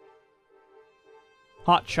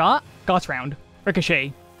 Hot shot, Gauss round,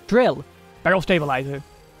 ricochet, drill, barrel stabilizer,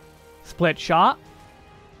 split shot,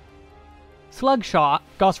 slug shot,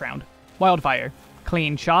 Gauss round, wildfire,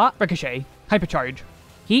 clean shot, ricochet, hypercharge,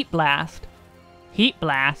 heat blast,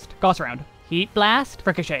 Gauss round, heat blast,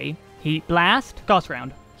 ricochet, heat blast, Gauss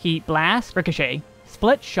round, heat blast, ricochet,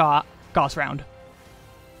 split shot, Gauss round,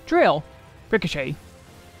 drill, ricochet.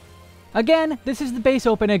 Again, this is the base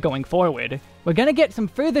opener going forward. We're gonna get some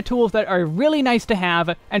further tools that are really nice to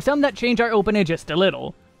have, and some that change our opener just a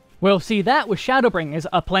little. We'll see that with Shadowbringers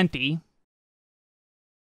aplenty.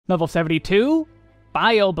 Level 72,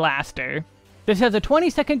 Bioblaster. This has a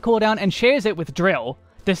 20-second cooldown and shares it with Drill.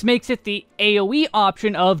 This makes it the AoE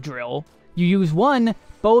option of Drill. You use one,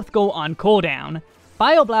 both go on cooldown.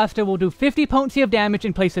 Bioblaster will do 50 potency of damage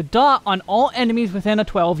and place a dot on all enemies within a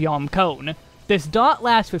 12 yalm cone. This dot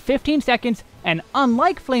lasts for 15 seconds, and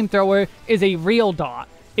unlike Flamethrower, is a real dot.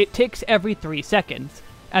 It ticks every 3 seconds.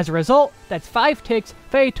 As a result, that's 5 ticks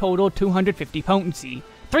for a total 250 potency,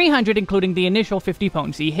 300 including the initial 50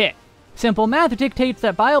 potency hit. Simple math dictates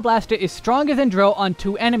that Bioblaster is stronger than Drill on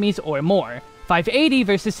 2 enemies or more, 580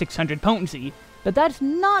 versus 600 potency, but that's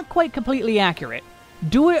not quite completely accurate.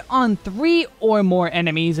 Do it on 3 or more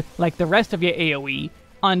enemies, like the rest of your AoE.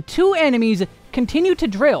 On 2 enemies, continue to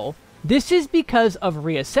Drill. This is because of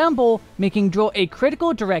Reassemble making Drill a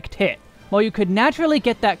critical direct hit. While you could naturally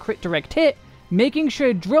get that crit direct hit, making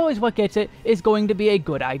sure Drill is what gets it is going to be a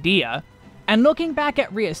good idea. And looking back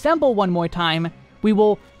at Reassemble one more time, we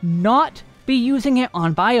will not be using it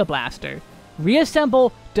on Bioblaster.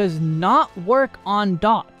 Reassemble does not work on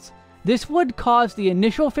dots. This would cause the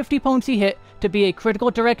initial 50 potency hit to be a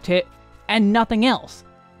critical direct hit, and nothing else.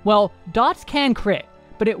 Well, dots can crit,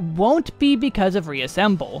 but it won't be because of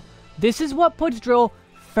reassemble. This is what puts drill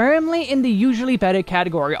firmly in the usually better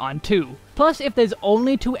category on 2. Plus, if there's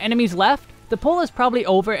only 2 enemies left, the pull is probably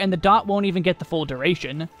over and the dot won't even get the full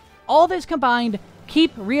duration. All this combined,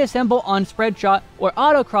 keep reassemble on spread shot or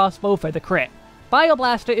auto crossbow for the crit.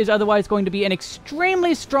 Bioblaster is otherwise going to be an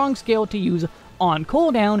extremely strong skill to use on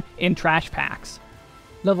cooldown in trash packs.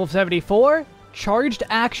 Level 74, Charged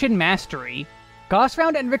Action Mastery. Gauss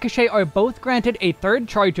Round and Ricochet are both granted a third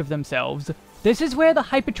charge of themselves. This is where the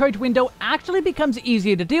Hypercharge window actually becomes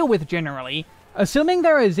easier to deal with generally. Assuming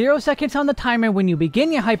there are 0 seconds on the timer when you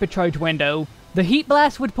begin your Hypercharge window, the Heat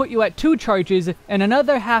Blast would put you at 2 charges and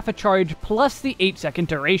another half a charge plus the 8-second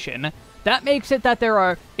duration. That makes it that there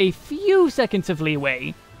are a few seconds of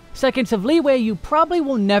leeway. Seconds of leeway you probably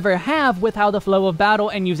will never have with how the flow of battle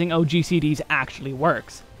and using OGCDs actually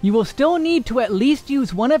works. You will still need to at least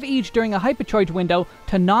use one of each during a Hypercharge window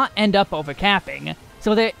to not end up overcapping.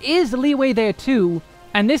 So there is leeway there too,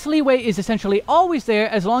 and this leeway is essentially always there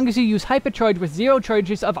as long as you use Hypercharge with 0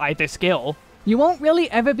 charges of either skill. You won't really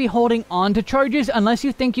ever be holding on to charges unless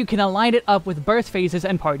you think you can align it up with burst phases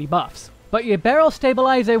and party buffs. But your Barrel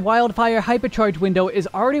Stabilizer Wildfire Hypercharge window is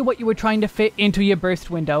already what you were trying to fit into your burst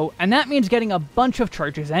window, and that means getting a bunch of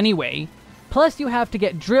charges anyway. Plus you have to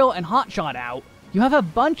get Drill and Hotshot out. You have a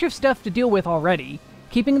bunch of stuff to deal with already.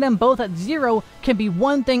 Keeping them both at 0 can be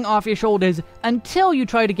one thing off your shoulders until you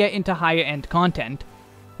try to get into higher end content.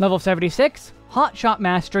 Level 76, Hotshot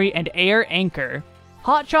Mastery and Air Anchor.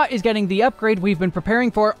 Hotshot is getting the upgrade we've been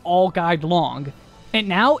preparing for all guide long. It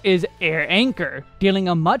now is Air Anchor, dealing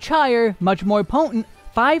a much higher, much more potent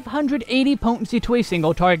 580 potency to a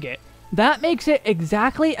single target. That makes it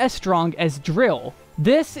exactly as strong as Drill.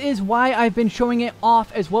 This is why I've been showing it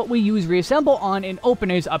off as what we use Reassemble on in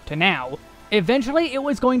openers up to now. Eventually it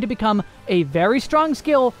was going to become a very strong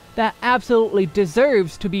skill that absolutely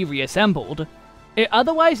deserves to be reassembled. It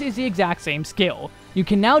otherwise is the exact same skill. You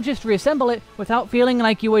can now just reassemble it without feeling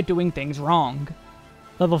like you are doing things wrong.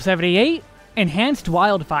 Level 78, Enhanced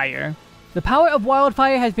Wildfire. The power of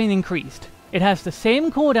Wildfire has been increased. It has the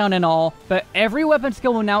same cooldown and all, but every weapon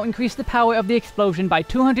skill will now increase the power of the explosion by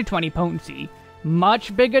 220 potency.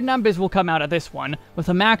 Much bigger numbers will come out of this one, with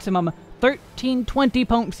a maximum 1320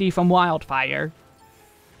 potency from Wildfire.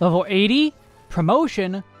 Level 80,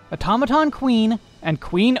 Promotion, Automaton Queen, and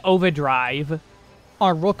Queen Overdrive.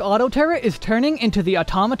 Our Rook Auto Turret is turning into the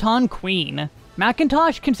Automaton Queen.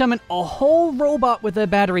 Macintosh can summon a whole robot with a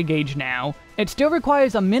battery gauge now. It still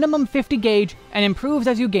requires a minimum 50 gauge and improves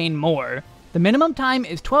as you gain more. The minimum time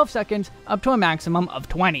is 12 seconds up to a maximum of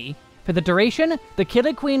 20. For the duration, the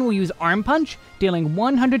Killer Queen will use Arm Punch, dealing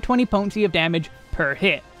 120 potency of damage per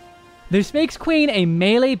hit. This makes Queen a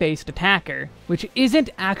melee-based attacker, which isn't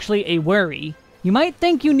actually a worry. You might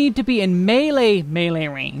think you need to be in melee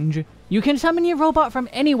range. You can summon your robot from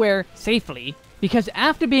anywhere safely, because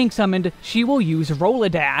after being summoned, she will use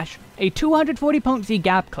Rollerdash, a 240 potency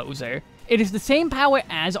gap closer. It is the same power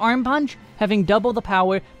as Arm Punch, having double the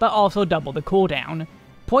power but also double the cooldown.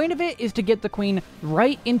 Point of it is to get the Queen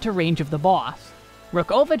right into range of the boss.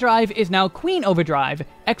 Rook Overdrive is now Queen Overdrive,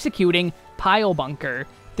 executing Pile Bunker.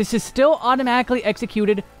 This is still automatically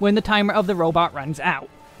executed when the timer of the robot runs out.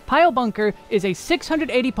 Pile Bunker is a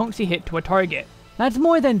 680 potency hit to a target. That's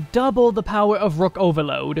more than double the power of Rook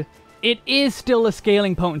Overload. It is still a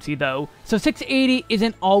scaling potency though, so 680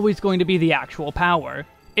 isn't always going to be the actual power.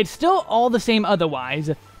 It's still all the same otherwise.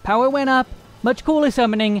 Power went up, much cooler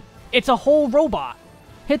summoning, it's a whole robot.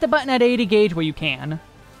 Hit the button at 80 gauge where you can.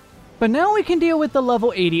 But now we can deal with the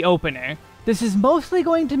level 80 opener. This is mostly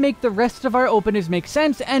going to make the rest of our openers make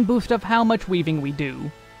sense and boost up how much weaving we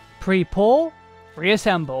do. Pre-pull,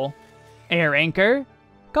 Reassemble, Air Anchor,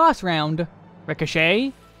 Gauss Round,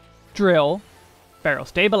 Ricochet, Drill, Barrel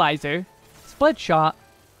Stabilizer, Split Shot,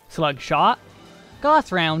 Slug Shot,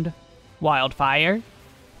 Gauss Round, Wildfire,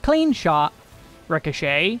 Clean Shot,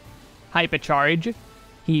 Ricochet, Hypercharge,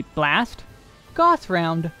 Heat Blast, Gauss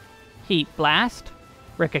Round, Heat Blast,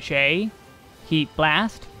 Ricochet, Heat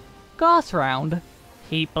Blast, Gauss Round,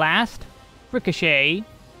 Heat Blast, Ricochet,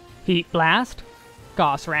 Heat Blast,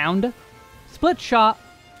 Gauss Round, Split Shot,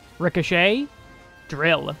 Ricochet,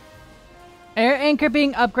 Drill. Air Anchor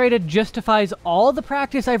being upgraded justifies all the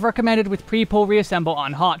practice I've recommended with pre-pull reassemble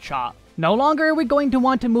on Hotshot. No longer are we going to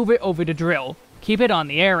want to move it over to Drill. Keep it on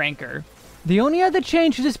the Air Anchor. The only other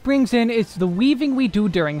change this brings in is the weaving we do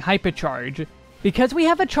during Hypercharge. Because we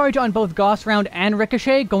have a charge on both Gauss Round and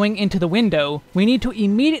Ricochet going into the window, we need to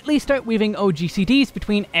immediately start weaving OGCDs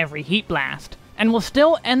between every Heat Blast. and will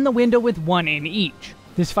still end the window with 1 in each.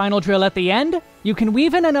 This final drill at the end, you can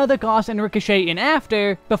weave in another Gauss and Ricochet in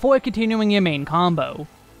after, before continuing your main combo.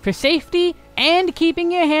 For safety, and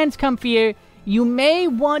keeping your hands comfier, you may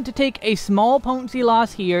want to take a small potency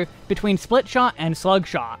loss here between Split Shot and Slug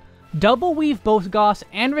Shot. Double weave both Gauss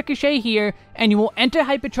and Ricochet here, and you will enter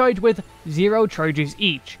Hypercharge with 0 charges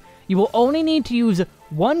each. You will only need to use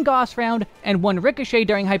 1 Gauss round and 1 Ricochet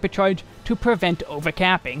during Hypercharge to prevent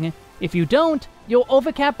overcapping. If you don't, you'll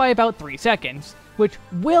overcap by about 3 seconds, which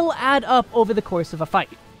will add up over the course of a fight.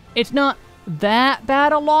 It's not that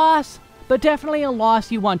bad a loss, but definitely a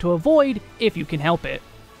loss you want to avoid if you can help it.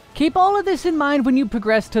 Keep all of this in mind when you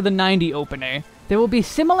progress to the 90 opener. There will be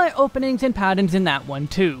similar openings and patterns in that one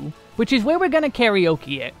too, which is where we're gonna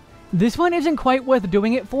karaoke it. This one isn't quite worth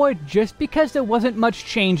doing it for just because there wasn't much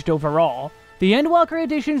changed overall. The Endwalker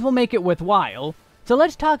additions will make it worthwhile, so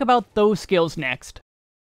let's talk about those skills next.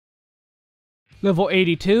 Level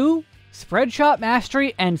 82, Spread Shot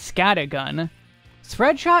Mastery and Scattergun.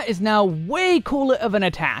 Spread Shot is now way cooler of an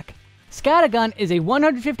attack. Scattergun is a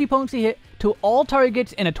 150 potency hit to all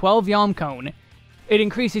targets in a 12 yalm cone. It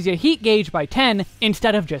increases your heat gauge by 10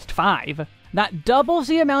 instead of just 5. That doubles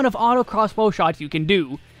the amount of auto crossbow shots you can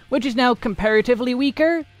do, which is now comparatively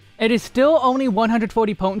weaker. It is still only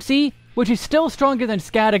 140 potency, which is still stronger than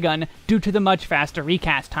Scattergun due to the much faster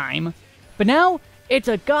recast time. But now, it's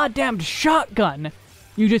a goddamn shotgun!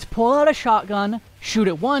 You just pull out a shotgun, shoot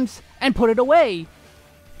it once, and put it away!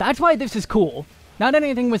 That's why this is cool. Not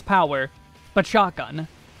anything with power, but shotgun.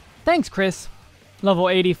 Thanks, Chris. Level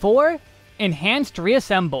 84, Enhanced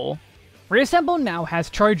Reassemble. Reassemble now has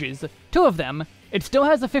charges, 2 of them. It still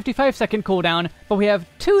has a 55-second cooldown, but we have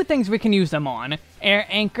 2 things we can use them on, Air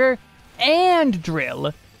Anchor and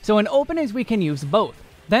Drill. So in openings we can use both,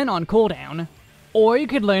 then on cooldown. Or you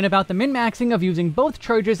could learn about the min-maxing of using both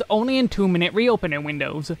charges only in 2-minute reopener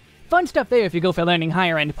windows. Fun stuff there if you go for learning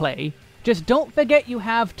higher end play. Just don't forget you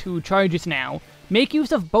have 2 charges now. Make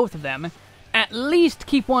use of both of them. At least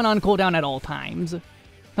keep one on cooldown at all times.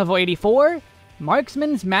 Level 84,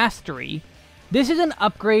 Marksman's Mastery. This is an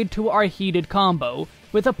upgrade to our heated combo,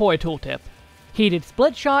 with a poor tooltip. Heated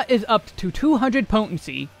Split Shot is up to 200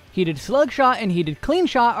 potency. Heated Slug Shot and Heated Clean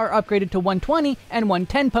Shot are upgraded to 120 and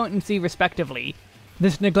 110 potency respectively.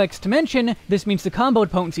 This neglects to mention, this means the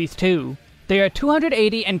comboed potencies too. They are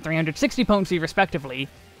 280 and 360 potency respectively.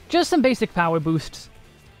 Just some basic power boosts.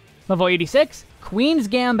 Level 86, Queen's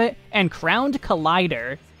Gambit and Crowned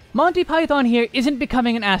Collider. Monty Python here isn't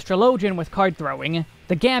becoming an astrologian with card throwing.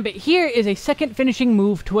 The Gambit here is a second finishing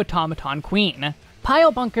move to Automaton Queen.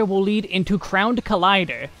 Pile Bunker will lead into Crowned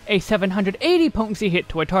Collider, a 780 potency hit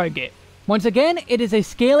to a target. Once again, it is a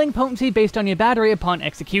scaling potency based on your battery upon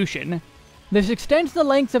execution. This extends the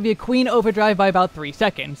length of your Queen Overdrive by about 3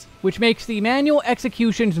 seconds, which makes the manual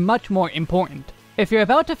executions much more important. If you're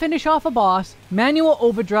about to finish off a boss, Manual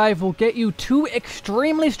Overdrive will get you 2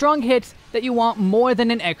 extremely strong hits that you want more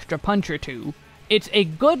than an extra punch or 2. It's a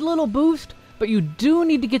good little boost, but you do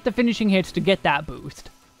need to get the finishing hits to get that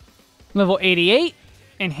boost. Level 88,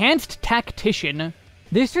 Enhanced Tactician.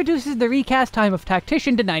 This reduces the recast time of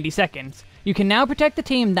Tactician to 90 seconds. You can now protect the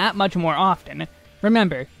team that much more often.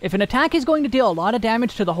 Remember, if an attack is going to deal a lot of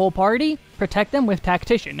damage to the whole party, protect them with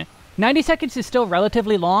Tactician. 90 seconds is still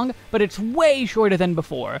relatively long, but it's way shorter than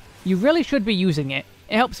before. You really should be using it.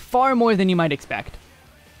 It helps far more than you might expect.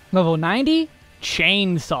 Level 90,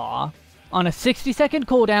 Chainsaw. On a 60-second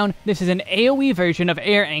cooldown, this is an AoE version of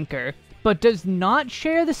Air Anchor, but does not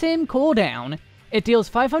share the same cooldown. It deals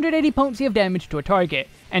 580 potency of damage to a target,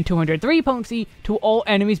 and 203 potency to all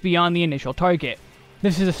enemies beyond the initial target.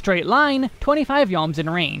 This is a straight line, 25 yalms in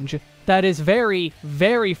range. That is very,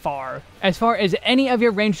 very far as any of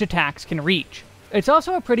your ranged attacks can reach. It's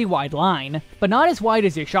also a pretty wide line, but not as wide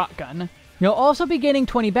as your shotgun. You'll also be gaining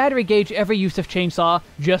 20 battery gauge every use of Chainsaw,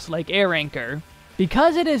 just like Air Anchor.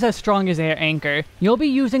 Because it is as strong as Air Anchor, you'll be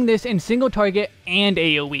using this in single target and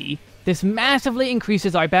AoE. This massively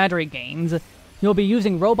increases our battery gains. You'll be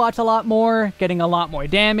using robots a lot more, getting a lot more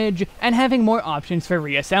damage, and having more options for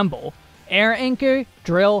reassemble. Air Anchor,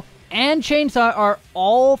 Drill, and Chainsaw are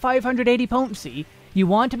all 580 potency. You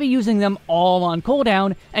want to be using them all on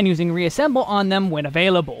cooldown, and using Reassemble on them when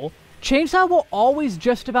available. Chainsaw will always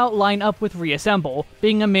just about line up with Reassemble,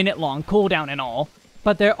 being a minute-long cooldown and all.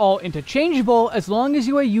 But they're all interchangeable as long as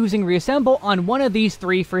you are using Reassemble on one of these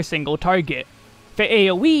 3 for a single target. For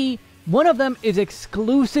AoE, one of them is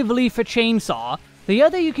exclusively for Chainsaw, the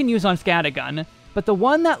other you can use on Scattergun, but the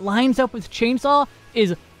one that lines up with Chainsaw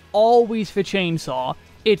is always for Chainsaw.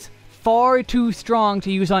 It's far too strong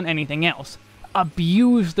to use on anything else.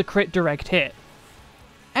 Abuse the crit direct hit.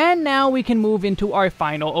 And And now we can move into our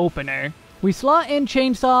final opener. We slot in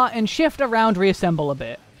Chainsaw and shift around reassemble a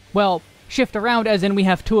bit. Well, shift around as in we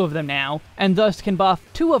have 2 of them now, and thus can buff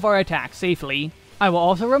 2 of our attacks safely. I will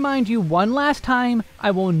also remind you one last time,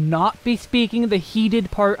 I will not be speaking the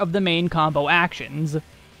heated part of the main combo actions.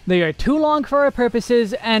 They are too long for our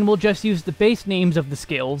purposes, and we'll just use the base names of the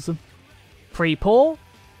skills. Pre-pull,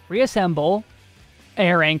 Reassemble,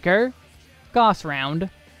 Air Anchor, Gauss Round,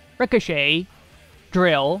 Ricochet,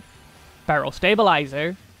 Drill, Barrel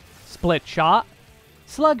Stabilizer, Split Shot,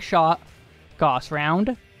 Slug Shot, Gauss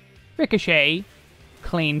Round, Ricochet,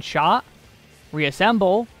 Clean Shot,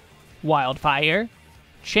 Reassemble, Wildfire,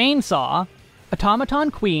 Chainsaw,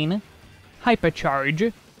 Automaton Queen,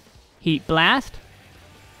 Hypercharge, Heat Blast,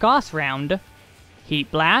 Gauss Round, Heat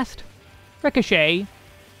Blast, Ricochet,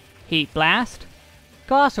 Heat Blast,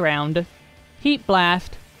 Gauss Round, Heat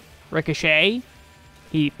Blast, Ricochet,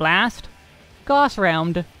 Heat Blast, Gauss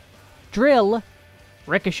Round, Drill,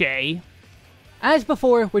 Ricochet. As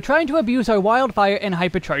before, we're trying to abuse our Wildfire and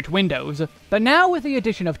Hypercharge windows, but now with the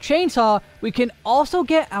addition of Chainsaw, we can also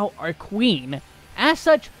get out our Queen. As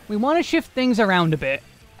such, we want to shift things around a bit.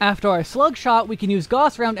 After our Slug Shot, we can use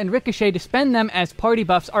Gauss Round and Ricochet to spend them as party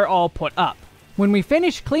buffs are all put up. When we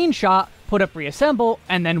finish Clean Shot, put up Reassemble,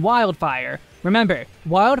 and then Wildfire. Remember,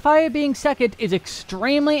 Wildfire being second is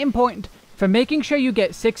extremely important for making sure you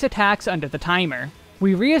get 6 attacks under the timer.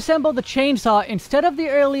 We reassemble the Chainsaw instead of the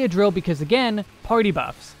earlier drill because again, party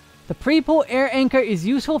buffs. The pre-pull Air Anchor is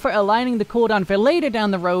useful for aligning the cooldown for later down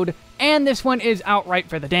the road, and this one is outright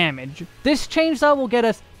for the damage. This Chainsaw will get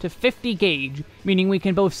us to 50 gauge, meaning we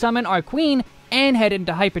can both summon our Queen and head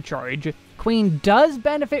into Hypercharge. Queen does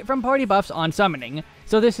benefit from party buffs on summoning,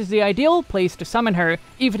 so this is the ideal place to summon her,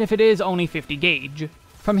 even if it is only 50 gauge.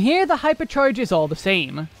 From here, the Hypercharge is all the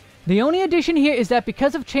same. The only addition here is that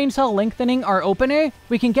because of Chainsaw lengthening our opener,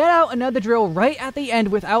 we can get out another drill right at the end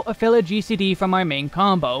without a filler GCD from our main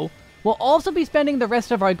combo. We'll also be spending the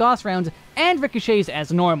rest of our Gauss rounds and ricochets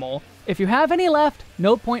as normal. If you have any left,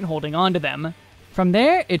 no point holding on to them. From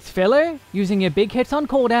there, it's filler, using your big hits on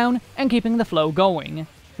cooldown, and keeping the flow going.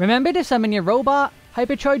 Remember to summon your robot,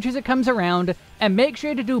 Hypercharge as it comes around, and make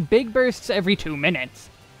sure to do big bursts every 2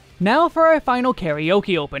 minutes. Now for our final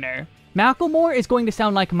karaoke opener. Macklemore is going to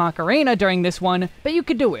sound like Macarena during this one, but you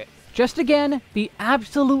could do it. Just again, be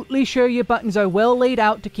absolutely sure your buttons are well laid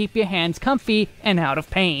out to keep your hands comfy and out of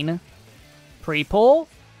pain. Pre-pull,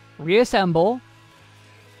 Reassemble,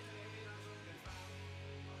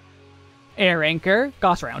 Air Anchor,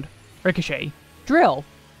 Gauss Round, Ricochet, Drill,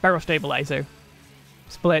 Barrel Stabilizer,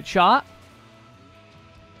 Split Shot,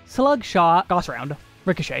 Slug Shot, Gauss Round,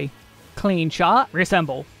 Ricochet, Clean Shot,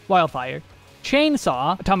 Reassemble, Wildfire,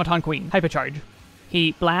 Chainsaw, Automaton Queen, Hypercharge,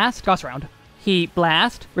 Heat Blast, Gauss Round, Heat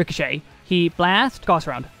Blast, Ricochet, Heat Blast, Gauss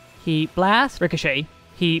Round, Heat Blast, Ricochet,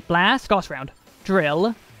 Heat Blast, Gauss Round,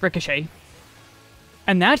 Drill, Ricochet.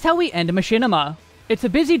 And that's how we end Machinima. It's a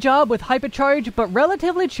busy job with Hypercharge, but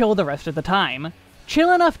relatively chill the rest of the time.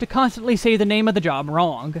 Chill enough to constantly say the name of the job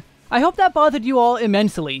wrong. I hope that bothered you all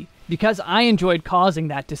immensely, because I enjoyed causing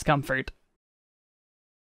that discomfort.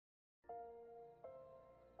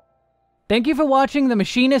 Thank you for watching the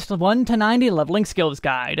Machinist 1 to 90 Leveling Skills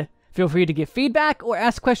Guide. Feel free to give feedback or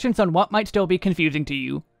ask questions on what might still be confusing to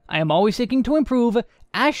you. I am always seeking to improve,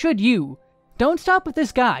 as should you. Don't stop with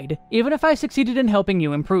this guide, even if I succeeded in helping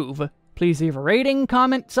you improve. Please leave a rating,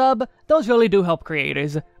 comment, sub, those really do help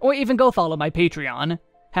creators, or even go follow my Patreon.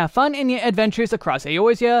 Have fun in your adventures across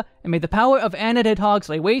Eorzea, and may the power of Anadid Hogs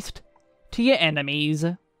lay waste to your enemies.